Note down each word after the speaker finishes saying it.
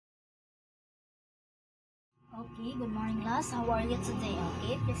Okay, good morning class. How are you today?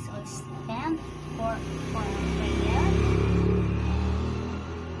 Okay, please all stand for prayer.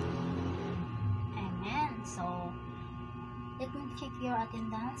 Amen. So, let me check your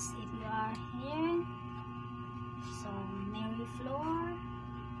attendance if you are here. So, Mary Flor,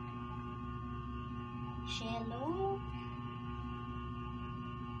 Shello,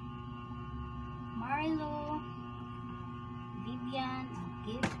 Marlo, Vivian,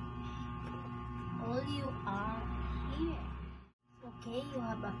 okay. All you are here. Okay, you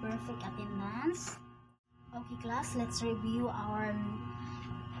have a perfect attendance. Okay class, let's review our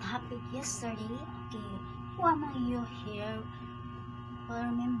topic yesterday. Okay, who among you here will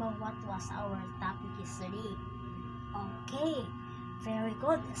remember what was our topic yesterday? Okay, very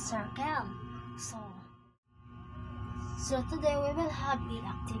good, circle. So today we will have the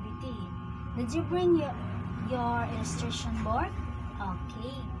activity. Did you bring your illustration board?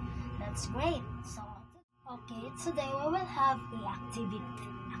 Okay, that's great. So okay, today we will have the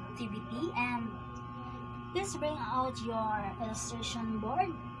activity and please bring out your illustration board.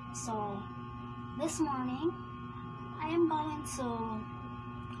 So this morning I am going to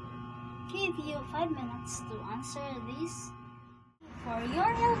give you 5 minutes to answer this. For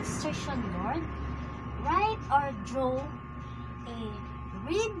your illustration board, write or draw a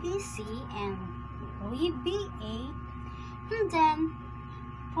read BC and read BA, and then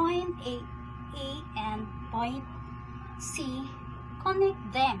point A and point C,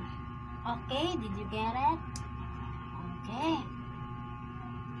 connect them. Okay, did you get it? Okay,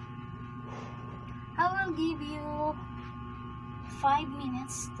 I will give you 5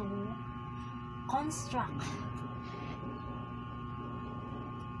 minutes to construct.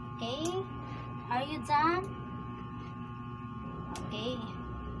 Okay, are you done?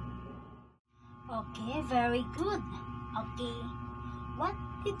 Okay, very good. Okay, what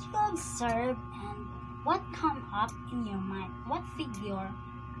did you observe and what come up in your mind? What figure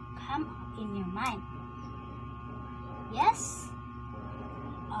come up in your mind? Yes?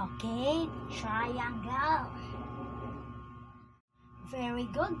 Okay, triangle. Very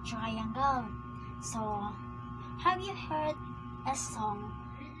good, triangle. So, have you heard a song?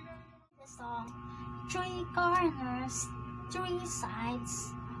 The song, 3 corners, 3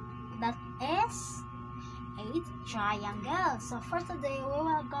 sides. That is 8 triangle. So for today we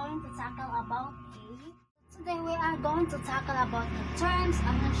are going to tackle about the terms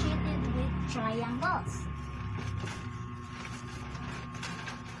associated with triangles.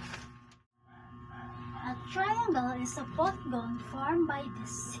 A triangle is a polygon formed by the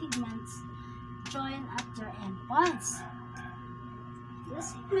segments joined at their endpoints. The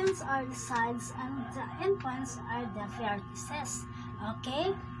segments are the sides and the endpoints are the vertices.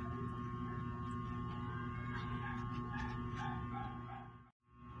 Okay?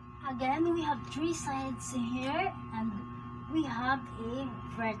 Again, we have 3 sides here and we have a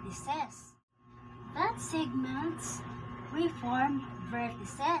vertices. That segments reform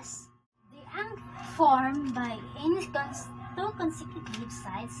vertices. The angle formed by any 2 consecutive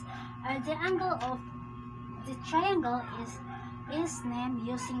sides are the angle of the triangle is named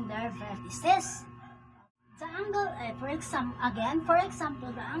using their vertices. The angle, for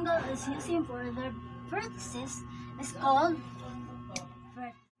example, the angle is using for the vertices is called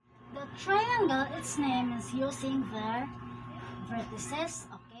vertex. The triangle, its name is using their vertices.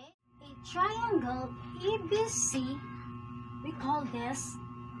 Okay, a triangle ABC, we call this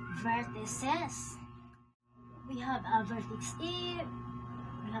vertices. We have a vertex A,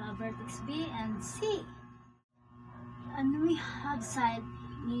 we have a vertex B and C, and we have side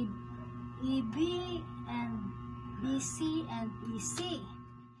EB and BC and EC.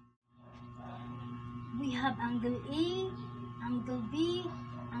 We have angle A, angle B,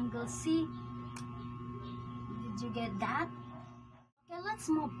 angle C. Did you get that? Okay, let's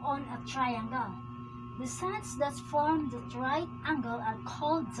move on a triangle. The sides that form the right angle are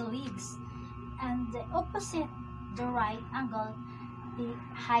called the legs, and the opposite, the right angle, the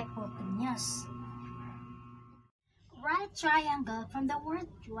hypotenuse. Right triangle from the word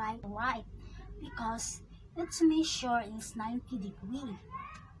right because its measure is 90 degrees.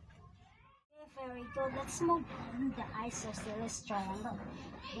 Okay, very good. Let's move on the isosceles triangle.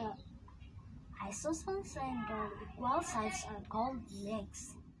 The isosceles triangle equal sides are called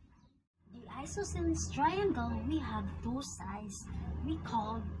legs. The isosceles triangle, we have 2 sides, we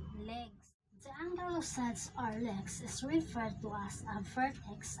call legs. The angle of sides or legs is referred to as a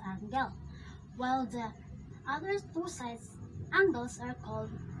vertex angle, while the other 2 sides angles are called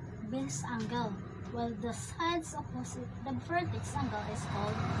base angle, while the sides opposite the vertex angle is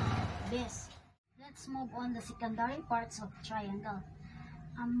called base. Let's move on the secondary parts of triangle.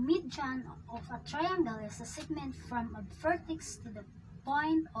 A median of a triangle is a segment from a vertex to the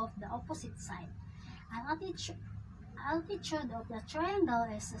point of the opposite side. An altitude of the triangle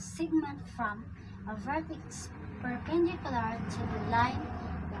is a segment from a vertex perpendicular to the line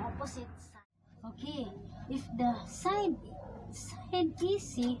the opposite side. Okay, if the side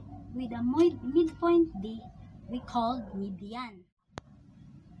AC with a midpoint D, we call median.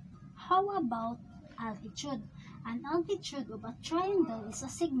 How about altitude? An altitude of a triangle is a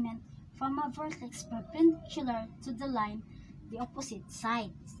segment from a vertex perpendicular to the line the opposite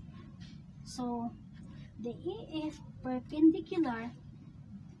sides. So, the EF perpendicular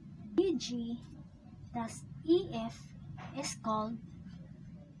DG thus EF is called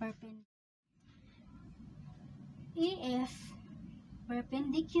EF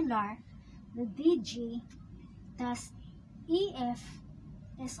perpendicular the DG thus EF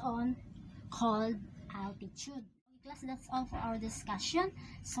is on called altitude. Okay, class, that's all for our discussion.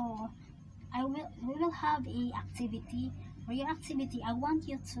 So we will have a activity. For your activity, I want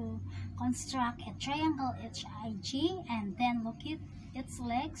you to construct a triangle HIG and then look at its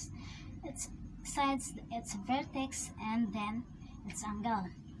legs, its sides, its vertex, and then its angle.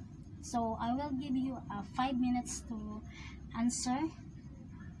 So I will give you 5 minutes to answer.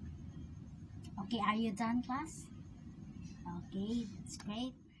 Okay, are you done, class? Okay, that's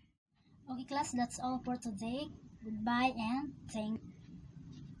great. Okay, class, that's all for today. Goodbye and thank you.